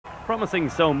Promising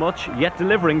so much, yet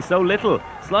delivering so little.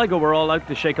 Sligo were all out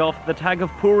to shake off the tag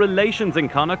of poor relations in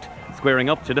Connacht, squaring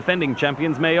up to defending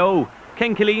champions Mayo.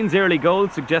 Ken Killeen's early goal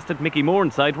suggested Mickey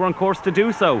Moran's side were on course to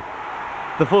do so.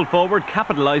 The full forward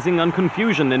capitalising on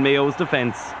confusion in Mayo's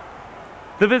defence.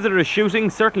 The visitors' shooting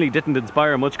certainly didn't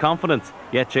inspire much confidence,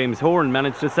 yet James Horan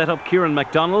managed to set up Kieran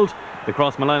MacDonald. The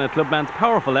Crossmolina clubman's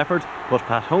powerful effort put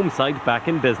Pat Homeside back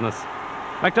in business.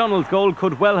 MacDonald's goal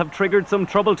could well have triggered some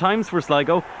troubled times for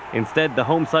Sligo. Instead, the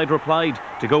home side replied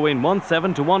to go in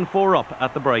 1-7 to 1-4 up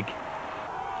at the break.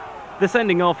 The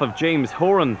sending off of James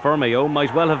Horan for Mayo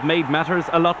might well have made matters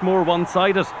a lot more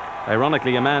one-sided.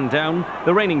 Ironically, a man down,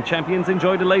 the reigning champions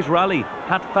enjoyed a late rally,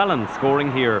 Pat Fallon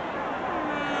scoring here.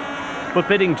 But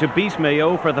bidding to beat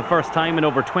Mayo for the first time in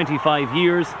over 25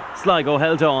 years, Sligo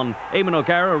held on, Eamon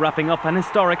O'Gara wrapping up an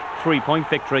historic 3-point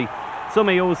victory. So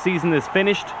Mayo's season is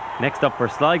finished. Next up for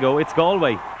Sligo, it's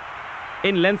Galway.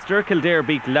 In Leinster, Kildare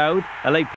beat Louth, a late